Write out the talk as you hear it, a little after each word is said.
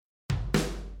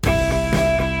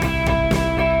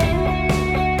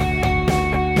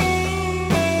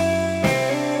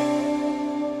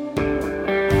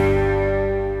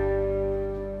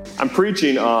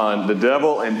preaching on the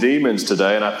devil and demons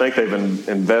today, and I think they've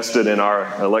invested in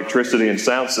our electricity and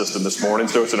sound system this morning,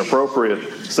 so it's an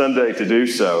appropriate Sunday to do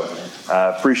so.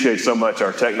 Appreciate so much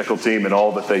our technical team and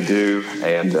all that they do,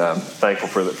 and thankful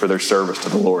for their service to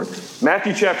the Lord.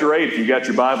 Matthew chapter 8, if you got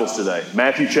your Bibles today.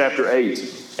 Matthew chapter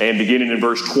 8, and beginning in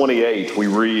verse 28, we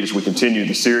read as we continue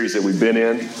the series that we've been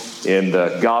in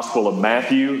the Gospel of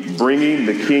Matthew, Bringing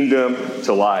the Kingdom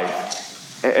to Life.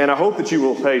 And I hope that you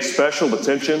will pay special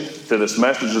attention to this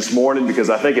message this morning,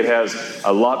 because I think it has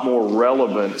a lot more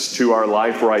relevance to our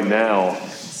life right now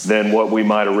than what we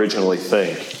might originally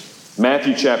think.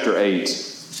 Matthew chapter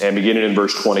 8, and beginning in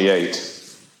verse 28.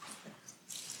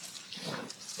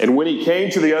 And when he came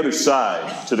to the other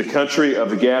side, to the country of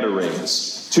the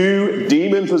Gadarenes, 2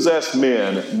 demon-possessed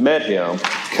men met him,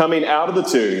 coming out of the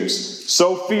tombs,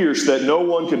 so fierce that no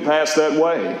one could pass that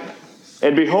way.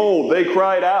 And behold, they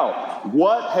cried out,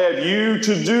 "What have you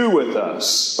to do with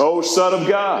us, O Son of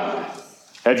God?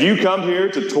 Have you come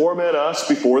here to torment us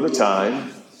before the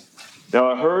time?" Now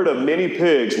a herd of many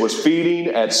pigs was feeding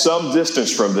at some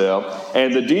distance from them,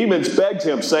 and the demons begged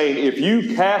him, saying, "If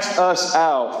you cast us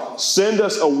out, send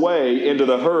us away into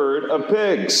the herd of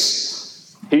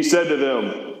pigs." He said to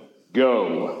them,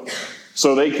 "Go."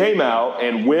 So they came out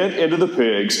and went into the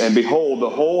pigs, and behold, the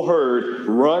whole herd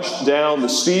rushed down the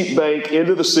steep bank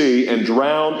into the sea and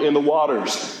drowned in the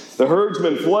waters. The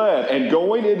herdsmen fled, and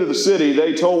going into the city,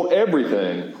 they told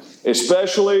everything,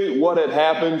 especially what had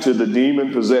happened to the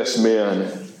demon-possessed men.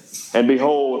 And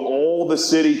behold, all the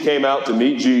city came out to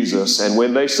meet Jesus, and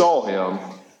when they saw him,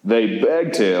 they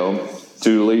begged him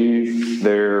to leave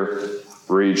their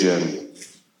region.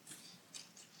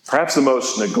 Perhaps the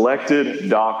most neglected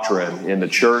doctrine in the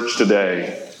church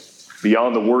today,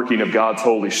 beyond the working of God's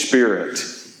Holy Spirit,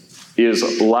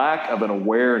 is lack of an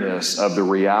awareness of the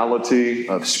reality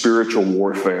of spiritual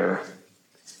warfare.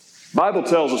 The Bible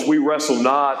tells us we wrestle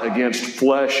not against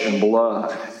flesh and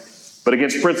blood, but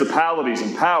against principalities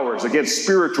and powers, against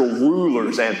spiritual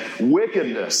rulers and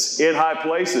wickedness in high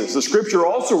places. The Scripture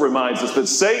also reminds us that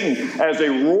Satan, as a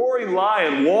roaring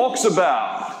lion, walks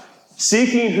about,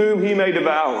 seeking whom he may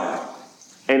devour.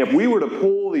 And if we were to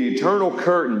pull the eternal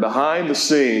curtain behind the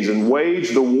scenes and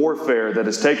wage the warfare that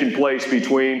has taken place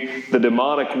between the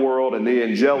demonic world and the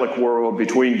angelic world,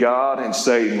 between God and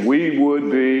Satan, we would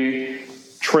be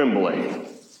trembling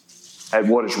at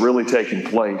what is really taking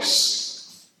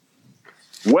place.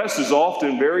 Wes is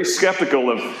often very skeptical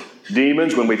of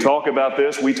demons. When we talk about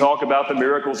this, we talk about the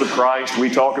miracles of Christ, we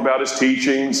talk about his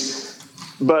teachings.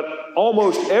 But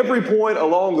almost every point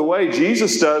along the way,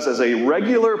 Jesus does as a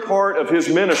regular part of his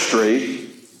ministry.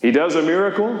 He does a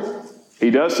miracle,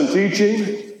 he does some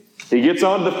teaching, he gets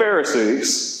on to the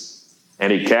Pharisees,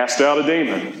 and he casts out a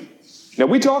demon. Now,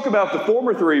 we talk about the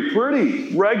former three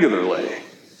pretty regularly,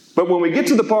 but when we get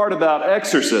to the part about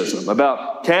exorcism,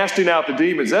 about casting out the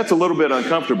demons, that's a little bit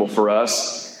uncomfortable for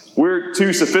us. We're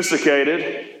too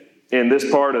sophisticated in this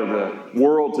part of the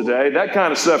world today. That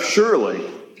kind of stuff surely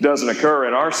doesn't occur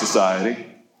in our society.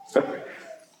 I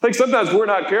think sometimes we're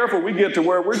not careful. We get to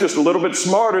where we're just a little bit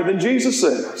smarter than Jesus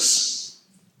is.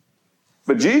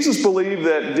 But Jesus believed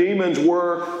that demons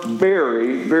were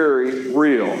very, very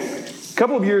real. A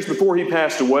couple of years before he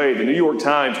passed away, the New York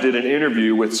Times did an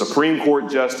interview with Supreme Court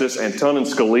Justice Antonin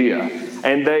Scalia,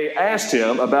 and they asked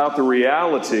him about the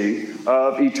reality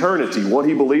of eternity, what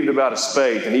he believed about his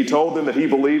faith. And he told them that he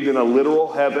believed in a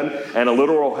literal heaven and a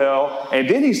literal hell. And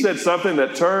then he said something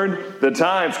that turned the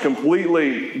Times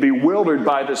completely bewildered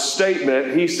by this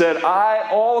statement. He said, "I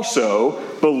also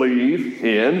believe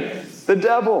in the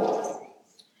devil."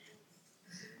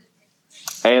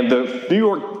 And the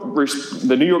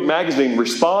New York Magazine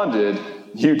responded,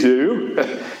 "You do?"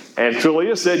 And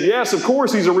Scalia said, "Yes, of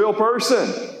course, he's a real person."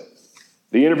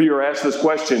 The interviewer asked this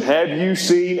question, "Have you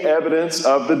seen evidence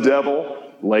of the devil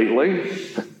lately?"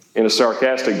 in a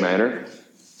sarcastic manner.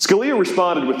 Scalia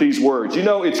responded with these words, "You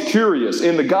know, it's curious.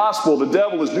 In the gospel, the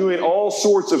devil is doing all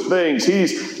sorts of things.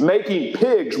 He's making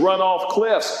pigs run off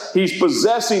cliffs. He's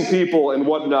possessing people and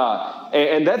whatnot.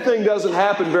 And that thing doesn't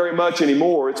happen very much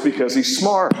anymore. It's because he's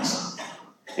smart."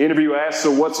 The interviewer asked,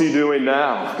 "So what's he doing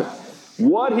now?"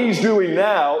 What he's doing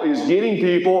now is getting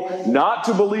people not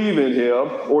to believe in him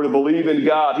or to believe in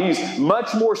God. He's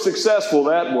much more successful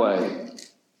that way.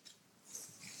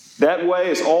 That way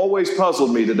has always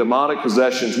puzzled me, the demonic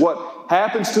possessions. What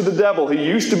happens to the devil? He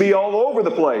used to be all over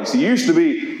the place. He used to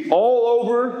be all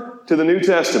over to the New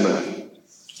Testament.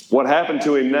 What happened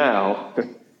to him now?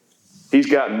 He's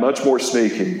gotten much more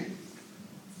sneaky.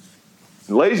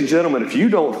 Ladies and gentlemen, if you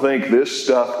don't think this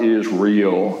stuff is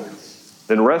real,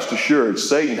 then rest assured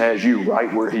Satan has you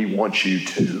right where he wants you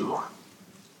to.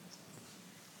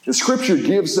 The Scripture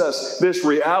gives us this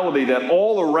reality that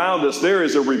all around us there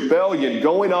is a rebellion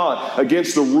going on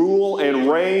against the rule and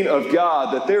reign of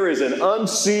God, that there is an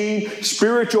unseen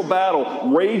spiritual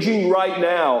battle raging right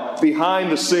now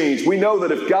behind the scenes. We know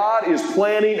that if God is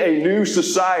planning a new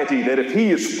society, that if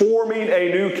He is forming a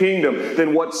new kingdom,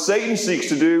 then what Satan seeks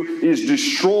to do is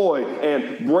destroy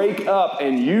and break up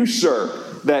and usurp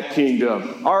that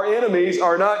kingdom. Our enemies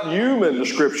are not human, the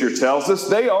Scripture tells us.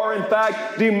 They are, in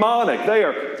fact, demonic. They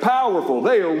are powerful.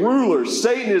 They are rulers.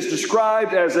 Satan is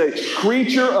described as a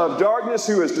creature of darkness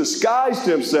who has disguised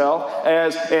himself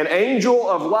as an angel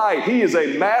of light. He is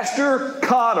a master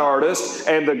con artist,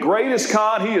 and the greatest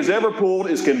con he has ever pulled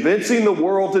is convincing the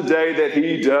world today that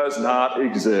he does not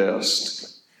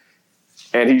exist.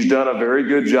 And he's done a very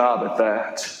good job at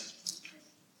that.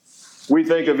 We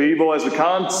think of evil as a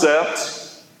concept.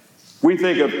 We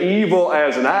think of evil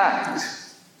as an act.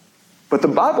 But the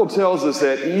Bible tells us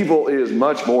that evil is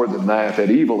much more than that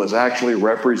evil is actually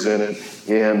represented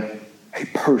in a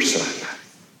person.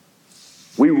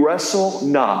 We wrestle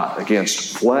not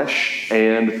against flesh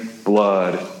and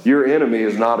blood. Your enemy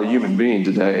is not a human being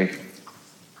today.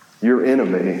 Your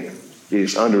enemy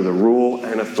is under the rule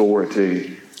and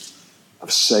authority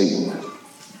of Satan.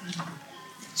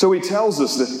 So he tells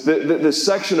us that this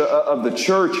section of the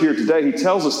church here today, he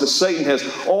tells us that Satan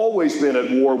has always been at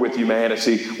war with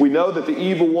humanity. We know that the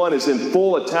evil one is in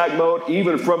full attack mode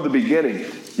even from the beginning.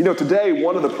 You know, today,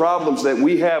 one of the problems that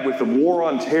we have with the war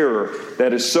on terror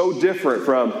that is so different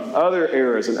from other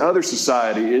eras and other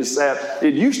society is that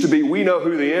it used to be we know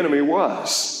who the enemy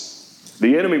was.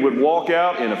 The enemy would walk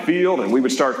out in a field and we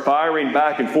would start firing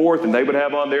back and forth, and they would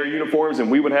have on their uniforms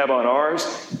and we would have on ours.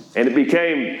 And it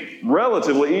became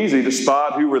relatively easy to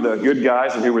spot who were the good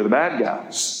guys and who were the bad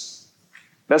guys.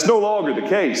 That's no longer the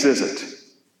case, is it?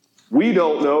 We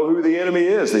don't know who the enemy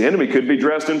is. The enemy could be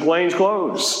dressed in plain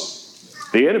clothes.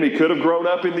 The enemy could have grown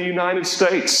up in the United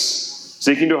States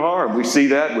seeking to harm. We see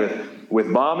that with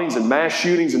bombings and mass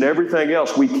shootings and everything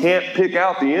else. We can't pick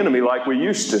out the enemy like we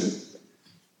used to.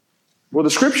 Well, the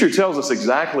Scripture tells us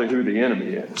exactly who the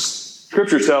enemy is.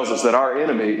 Scripture tells us that our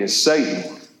enemy is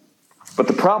Satan. But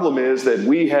the problem is that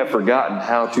we have forgotten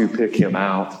how to pick him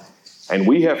out. And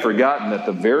we have forgotten that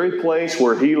the very place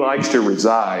where he likes to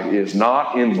reside is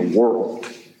not in the world,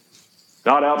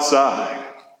 not outside.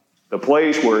 The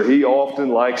place where he often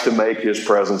likes to make his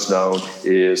presence known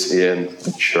is in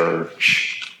the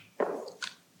church.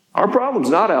 Our problem's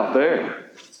not out there.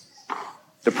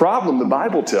 The problem, the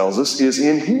Bible tells us, is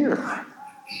in here.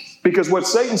 Because what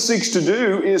Satan seeks to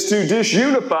do is to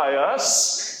disunify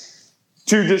us,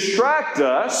 to distract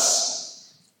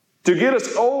us, to get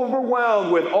us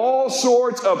overwhelmed with all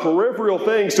sorts of peripheral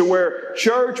things to where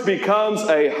church becomes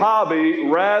a hobby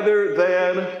rather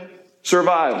than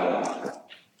survival.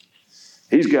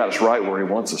 He's got us right where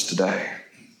he wants us today.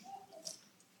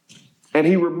 And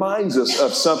he reminds us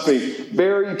of something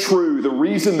very true. The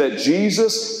reason that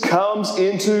Jesus comes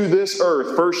into this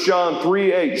earth. 1 John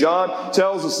 3:8. John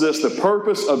tells us this. The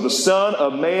purpose of the Son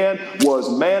of Man was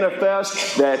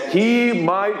manifest that he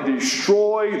might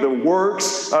destroy the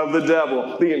works of the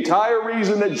devil. The entire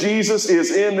reason that Jesus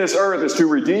is in this earth is to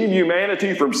redeem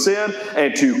humanity from sin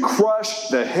and to crush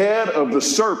the head of the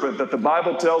serpent that the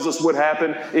Bible tells us would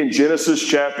happen in Genesis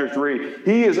chapter 3.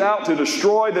 He is out to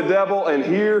destroy the devil, and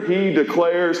here he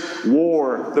declares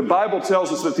war. The Bible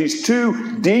tells us that these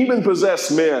two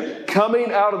demon-possessed men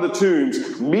coming out of the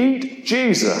tombs meet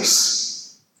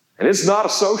Jesus. And it's not a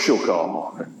social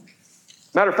call.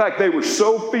 Matter of fact, they were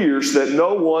so fierce that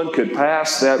no one could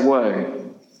pass that way.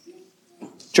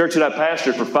 Church that I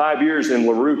pastored for 5 years in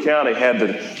LaRue County had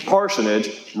the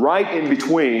parsonage right in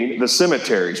between the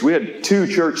cemeteries. We had two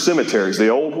church cemeteries, the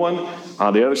old one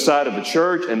on the other side of the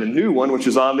church and the new one, which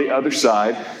is on the other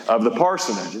side of the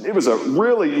parsonage. It was a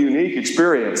really unique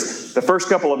experience. The first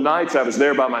couple of nights I was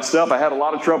there by myself, I had a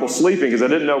lot of trouble sleeping because I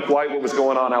didn't know quite what was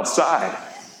going on outside.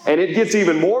 And it gets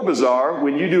even more bizarre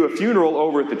when you do a funeral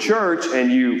over at the church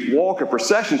and you walk a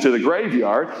procession to the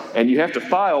graveyard and you have to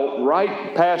file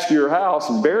right past your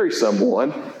house and bury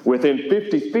someone within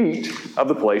 50 feet of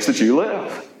the place that you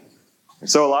live. And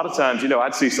so a lot of times,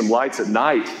 I'd see some lights at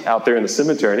night out there in the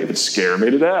cemetery and it would scare me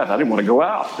to death. I didn't want to go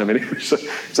out. I mean,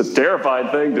 it's a terrifying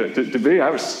thing to be. I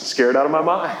was scared out of my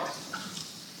mind.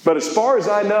 But as far as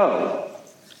I know,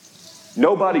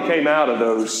 nobody came out of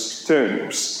those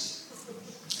tombs.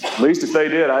 At least if they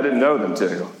did, I didn't know them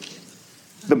to.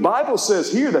 The Bible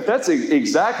says here that that's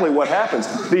exactly what happens.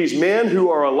 These men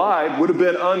who are alive would have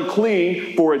been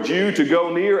unclean for a Jew to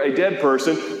go near a dead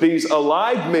person. These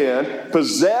alive men,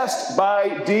 possessed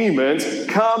by demons,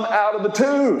 come out of the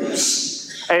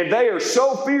tombs. And they are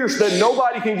so fierce that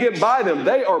nobody can get by them.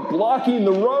 They are blocking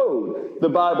the road, the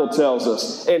Bible tells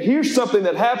us. And here's something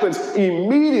that happens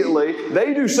immediately.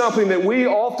 They do something that we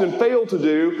often fail to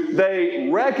do. They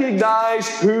recognize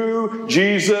who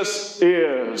Jesus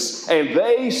is. And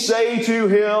they say to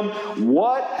him,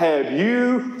 "What have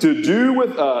you to do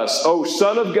with us, O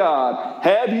Son of God?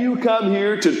 Have you come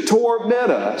here to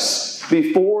torment us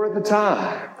before the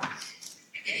time?"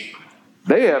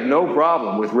 They have no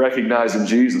problem with recognizing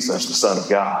Jesus as the Son of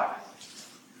God.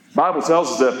 The Bible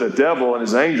tells us that the devil and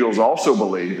his angels also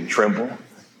believe and tremble.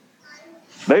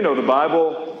 They know the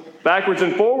Bible backwards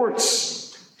and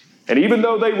forwards. And even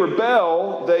though they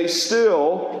rebel, they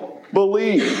still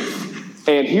believe.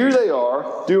 And here they are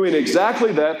doing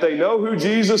exactly that. They know who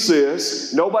Jesus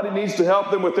is. Nobody needs to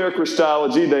help them with their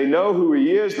Christology. They know who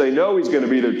he is. They know he's going to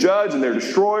be their judge and their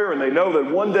destroyer. And they know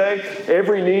that one day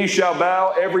every knee shall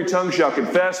bow, every tongue shall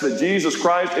confess that Jesus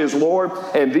Christ is Lord.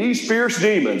 And these fierce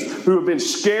demons who have been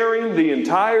scaring the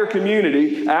entire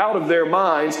community out of their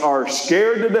minds are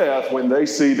scared to death when they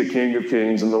see the King of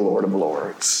Kings and the Lord of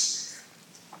Lords.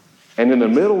 And in the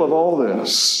middle of all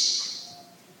this,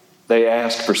 they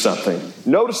ask for something.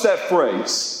 Notice that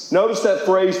phrase. Notice that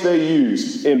phrase they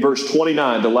use in verse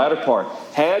 29, the latter part.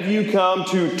 Have you come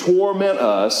to torment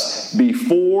us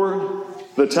before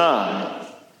the time?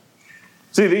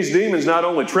 See, these demons not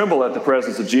only tremble at the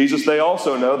presence of Jesus, they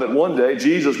also know that one day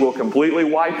Jesus will completely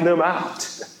wipe them out.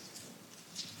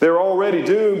 They're already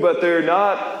doomed, but they're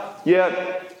not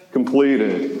yet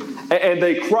completed. And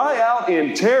they cry out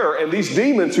in terror, and these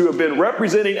demons who have been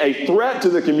representing a threat to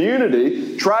the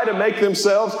community try to make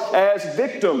themselves as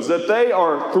victims, that they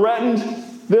are threatened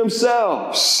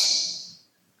themselves.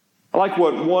 I like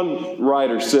what one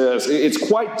writer says. It's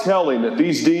quite telling that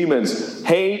these demons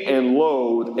hate and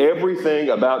loathe everything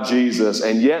about Jesus,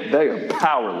 and yet they are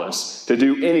powerless to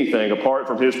do anything apart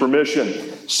from his permission.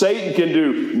 Satan can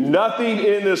do nothing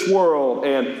in this world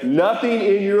and nothing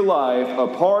in your life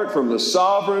apart from the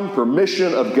sovereign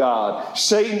permission of God.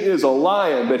 Satan is a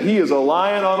lion, but he is a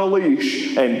lion on a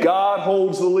leash, and God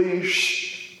holds the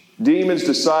leash. Demons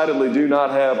decidedly do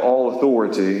not have all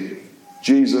authority.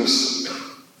 Jesus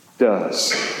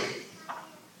does.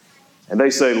 And they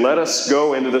say, "Let us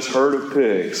go into this herd of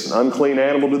pigs, an unclean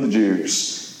animal to the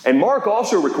Jews." And Mark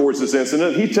also records this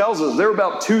incident. He tells us there were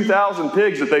about 2,000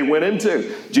 pigs that they went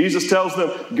into. Jesus tells them,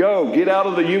 "Go, get out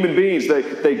of the human beings."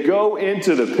 They go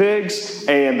into the pigs,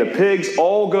 and the pigs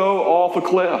all go off a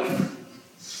cliff.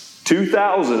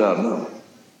 2,000 of them.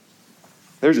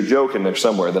 There's a joke in there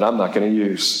somewhere that I'm not going to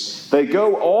use. They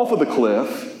go off of the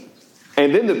cliff,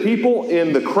 and then the people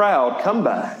in the crowd come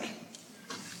back.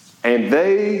 And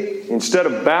they, instead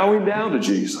of bowing down to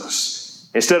Jesus,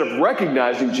 instead of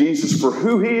recognizing Jesus for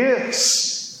who he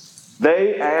is,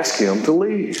 they ask him to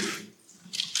leave.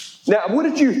 Now,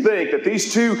 wouldn't you think that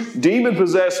these two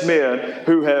demon-possessed men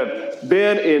who have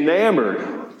been enamored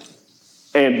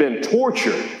and been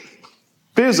tortured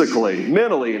physically,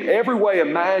 mentally, in every way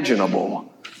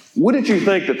imaginable, wouldn't you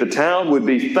think that the town would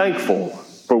be thankful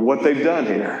for what they've done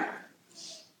here?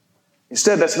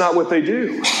 Instead, that's not what they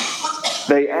do.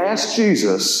 They ask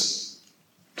Jesus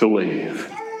to leave.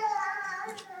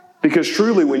 Because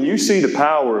truly, when you see the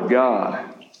power of God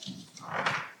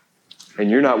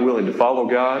and you're not willing to follow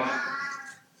God,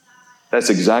 that's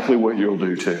exactly what you'll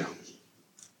do too.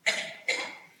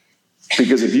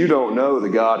 Because if you don't know the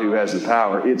God who has the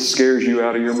power, it scares you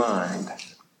out of your mind.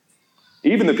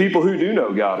 Even the people who do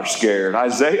know God are scared.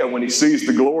 Isaiah, when he sees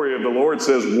the glory of the Lord,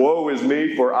 says, "Woe is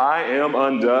me, for I am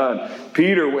undone."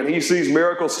 Peter, when he sees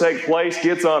miracles take place,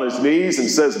 gets on his knees and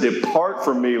says, "Depart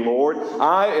from me, Lord.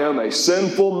 I am a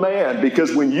sinful man."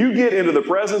 Because when you get into the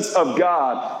presence of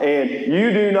God and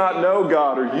you do not know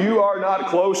God, or you are not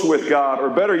close with God, or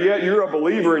better yet, you're a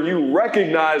believer and you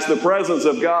recognize the presence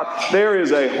of God, there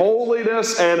is a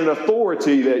holiness and an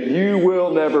authority that you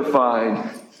will never find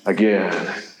again.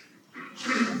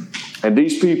 And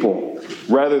these people,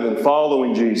 rather than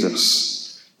following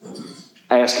Jesus,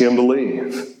 ask him to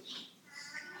leave.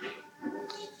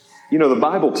 You know, the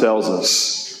Bible tells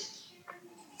us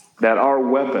that our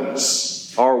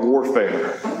weapons, our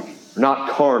warfare, are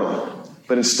not carnal,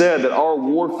 but instead that our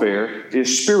warfare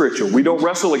is spiritual. We don't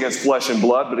wrestle against flesh and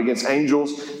blood, but against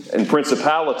angels and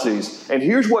principalities. And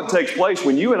here's what takes place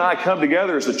when you and I come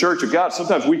together as the church of God.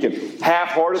 Sometimes we can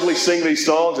half-heartedly sing these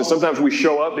songs, and sometimes we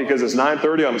show up because it's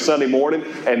 9:30 on a Sunday morning,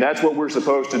 and that's what we're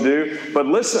supposed to do. But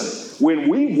listen, when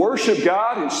we worship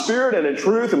God in spirit and in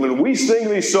truth, and when we sing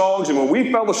these songs, and when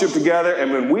we fellowship together,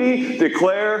 and when we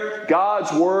declare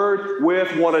God's word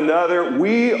with one another,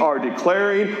 we are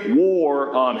declaring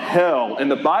war on hell.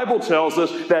 And the Bible tells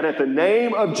us that at the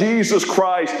name of Jesus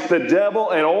Christ, the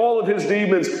devil and all of his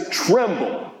demons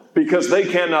tremble because they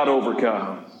cannot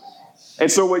overcome.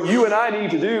 And so what you and I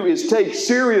need to do is take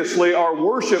seriously our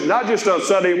worship, not just on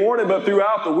Sunday morning, but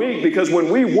throughout the week, because when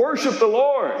we worship the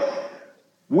Lord,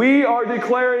 we are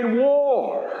declaring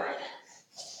war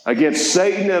against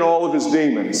Satan and all of his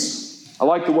demons. I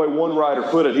like the way one writer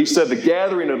put it. He said the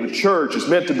gathering of the church is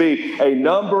meant to be a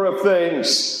number of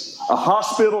things. A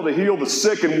hospital to heal the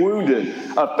sick and wounded.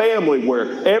 A family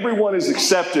where everyone is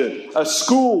accepted. A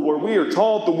school where we are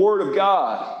taught the Word of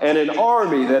God. And an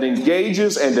army that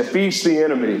engages and defeats the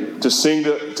enemy to see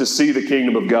the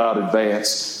kingdom of God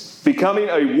advance. Becoming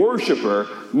a worshiper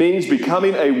means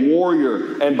becoming a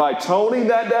warrior. And by toning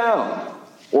that down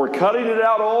or cutting it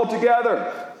out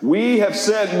altogether, we have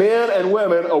sent men and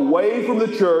women away from the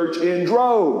church in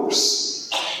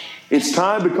droves. It's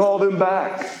time to call them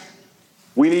back.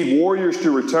 We need warriors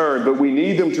to return, but we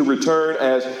need them to return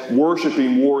as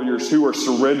worshiping warriors who are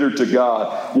surrendered to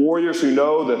God. Warriors who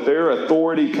know that their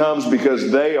authority comes because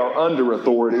they are under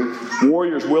authority.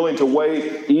 Warriors willing to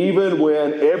wait even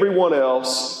when everyone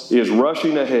else is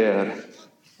rushing ahead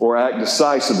or act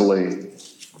decisively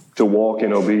to walk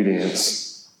in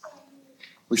obedience.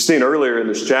 We've seen earlier in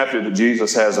this chapter that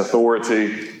Jesus has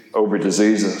authority over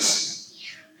diseases.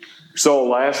 We saw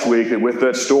last week that with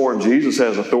that storm, Jesus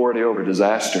has authority over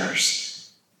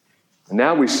disasters. And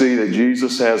now we see that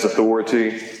Jesus has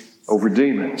authority over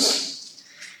demons.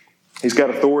 He's got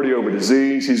authority over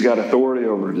disease. He's got authority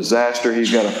over disaster.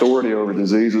 He's got authority over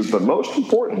diseases. But most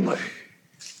importantly,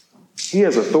 he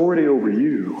has authority over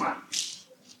you.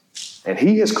 And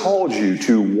he has called you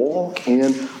to walk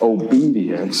in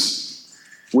obedience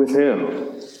with him.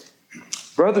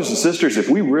 Brothers and sisters, if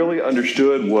we really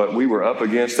understood what we were up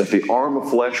against, that the arm of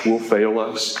flesh will fail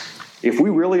us, if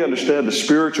we really understood the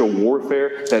spiritual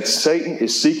warfare that Satan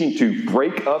is seeking to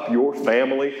break up your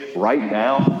family right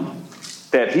now,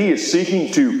 that he is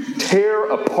seeking to tear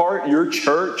apart your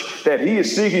church, that he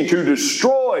is seeking to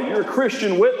destroy your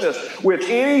Christian witness with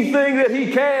anything that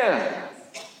he can,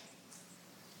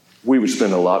 we would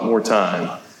spend a lot more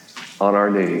time on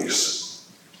our knees.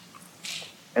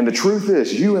 And the truth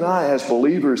is, you and I as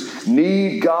believers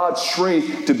need God's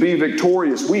strength to be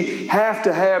victorious. We have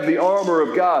to have the armor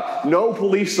of God. No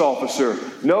police officer,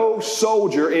 no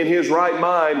soldier in his right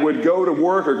mind would go to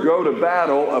work or go to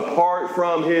battle apart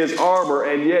from his armor.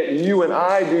 And yet you and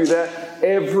I do that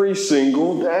every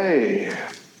single day.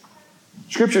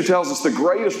 Scripture tells us the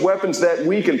greatest weapons that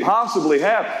we can possibly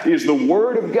have is the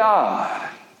Word of God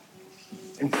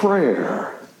and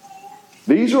prayer.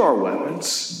 These are our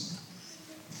weapons.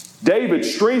 David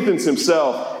strengthens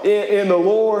himself in the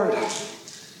Lord.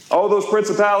 All those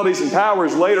principalities and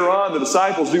powers, later on, the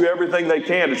disciples do everything they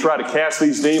can to try to cast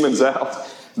these demons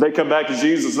out. They come back to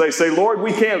Jesus. They say, Lord,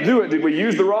 we can't do it. Did we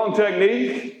use the wrong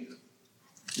technique?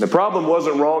 The problem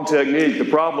wasn't wrong technique. The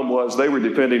problem was they were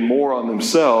depending more on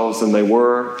themselves than they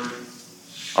were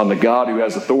on the God who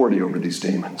has authority over these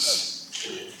demons.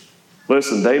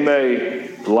 Listen, they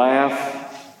may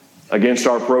laugh against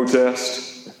our protest.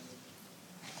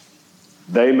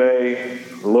 They may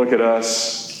look at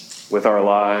us with our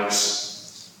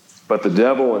lives, but the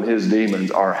devil and his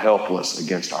demons are helpless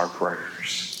against our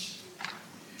prayers.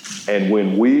 And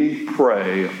when we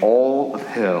pray, all of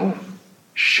hell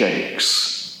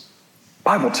shakes. The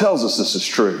Bible tells us this is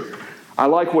true. I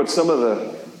like what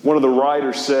one of the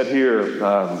writers said here,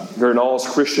 Vernal's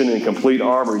Christian in Complete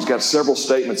Armor. He's got several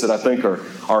statements that I think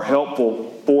are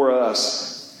helpful for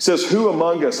us. It says, who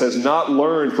among us has not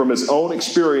learned from his own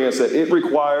experience that it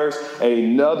requires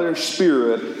another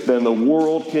spirit than the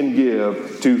world can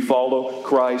give to follow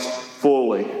Christ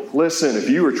fully? Listen, if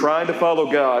you are trying to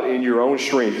follow God in your own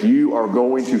strength, you are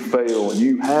going to fail, and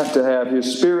you have to have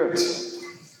his spirit.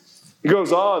 He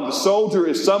goes on, the soldier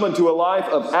is summoned to a life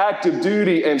of active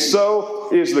duty, and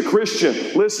so is the Christian.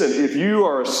 Listen, if you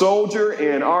are a soldier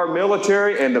in our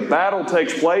military and the battle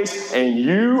takes place and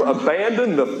you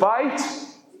abandon the fight,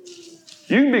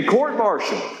 you can be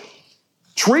court-martialed.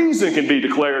 Treason can be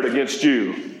declared against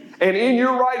you. And in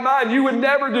your right mind, you would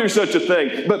never do such a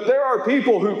thing. But there are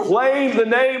people who claim the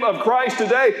name of Christ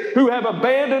today who have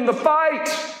abandoned the fight.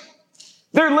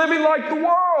 They're living like the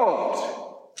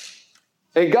world.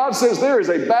 And God says there is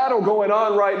a battle going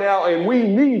on right now, and we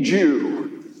need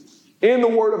you in the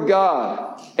Word of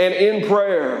God and in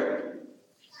prayer.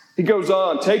 He goes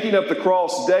on, taking up the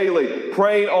cross daily,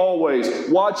 praying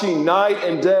always, watching night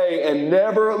and day, and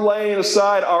never laying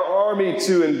aside our army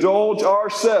to indulge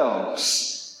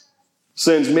ourselves,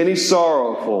 sends many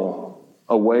sorrowful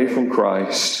away from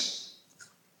Christ.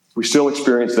 We still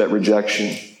experience that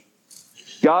rejection.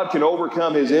 God can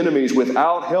overcome his enemies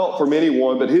without help from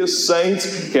anyone, but his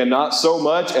saints cannot so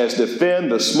much as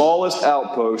defend the smallest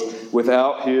outpost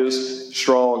without his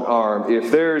strong arm.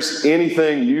 If there's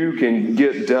anything you can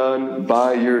get done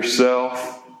by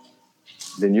yourself,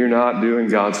 then you're not doing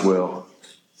God's will,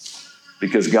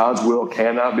 because God's will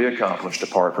cannot be accomplished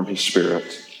apart from his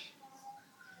Spirit.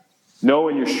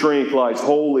 Knowing your strength lies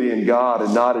wholly in God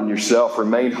and not in yourself.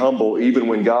 Remain humble even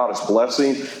when God is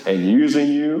blessing and using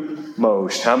you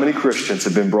most. How many Christians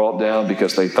have been brought down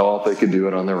because they thought they could do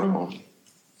it on their own?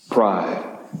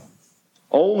 Pride.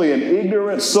 Only an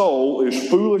ignorant soul is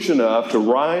foolish enough to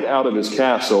ride out of his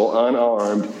castle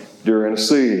unarmed during a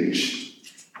siege.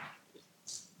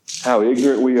 How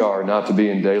ignorant we are not to be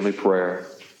in daily prayer.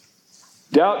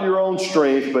 Doubt your own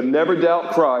strength, but never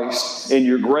doubt Christ. In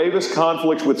your gravest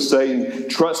conflicts with Satan,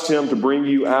 trust him to bring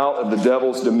you out of the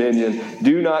devil's dominion.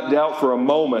 Do not doubt for a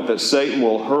moment that Satan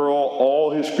will hurl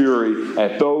all his fury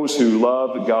at those who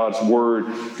love God's word.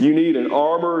 You need an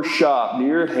armor shop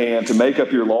near at hand to make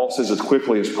up your losses as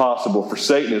quickly as possible, for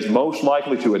Satan is most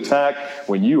likely to attack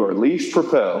when you are least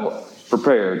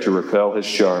prepared to repel his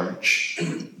charge.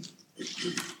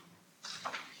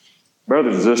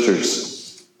 Brothers and sisters,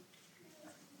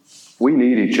 we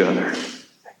need each other.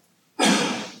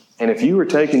 And if you are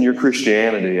taking your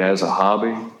Christianity as a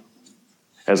hobby,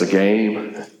 as a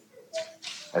game,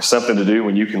 as something to do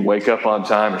when you can wake up on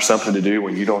time, or something to do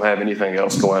when you don't have anything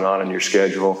else going on in your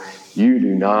schedule, you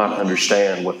do not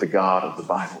understand what the God of the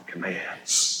Bible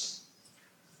commands.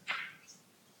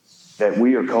 That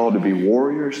we are called to be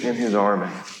warriors in his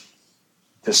army,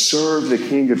 to serve the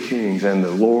King of Kings and the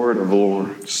Lord of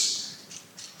Lords.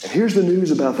 And here's the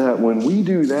news about that. When we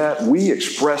do that, we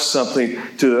express something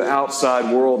to the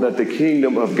outside world that the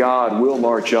kingdom of God will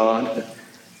march on,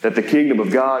 that the kingdom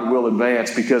of God will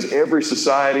advance, because every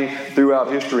society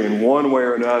throughout history in one way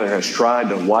or another has tried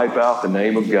to wipe out the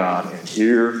name of God. And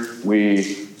here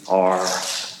we are.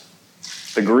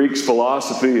 The Greeks'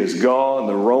 philosophy is gone.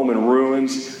 The Roman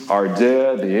ruins are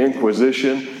dead. The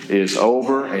Inquisition is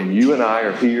over. And you and I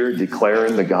are here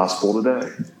declaring the gospel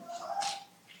today.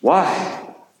 Why?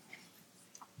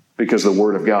 Because the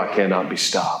word of God cannot be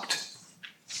stopped.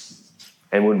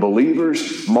 And when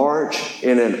believers march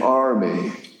in an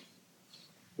army,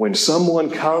 when someone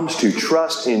comes to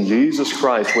trust in Jesus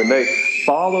Christ, when they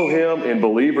follow him in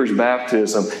believers'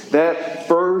 baptism, that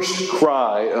first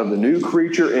cry of the new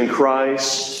creature in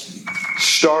Christ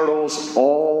startles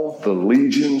all the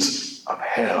legions of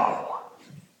hell.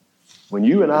 When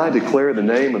you and I declare the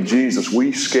name of Jesus,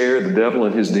 we scare the devil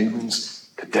and his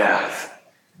demons to death.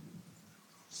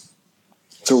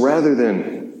 So rather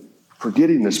than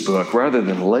forgetting this book, rather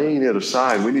than laying it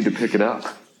aside, we need to pick it up.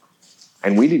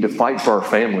 And we need to fight for our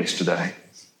families today.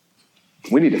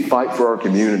 We need to fight for our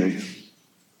community.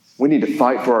 We need to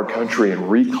fight for our country and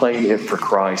reclaim it for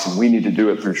Christ. And we need to do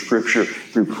it through Scripture,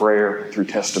 through prayer, through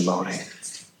testimony.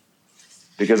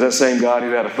 Because that same God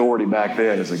who had authority back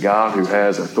then is a God who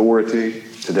has authority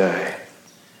today.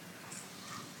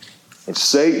 And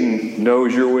Satan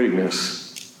knows your weakness.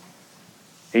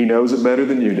 He knows it better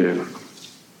than you do.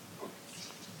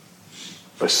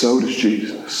 But so does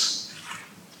Jesus.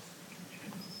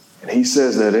 And he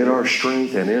says that in our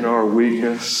strength and in our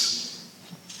weakness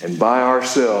and by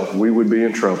ourselves, we would be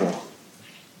in trouble.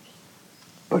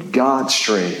 But God's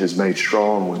strength is made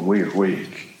strong when we are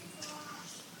weak.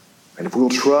 And if we'll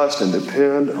trust and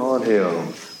depend on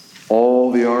him,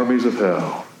 all the armies of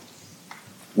hell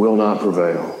will not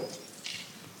prevail.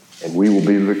 And we will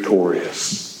be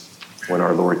victorious when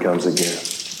our Lord comes again.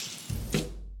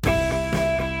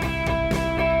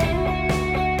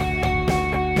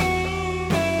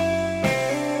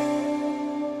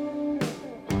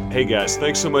 Hey guys,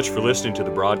 thanks so much for listening to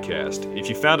the broadcast. If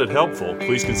you found it helpful,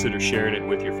 please consider sharing it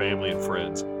with your family and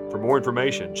friends. For more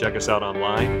information, check us out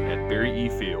online at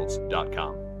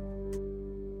barryefields.com.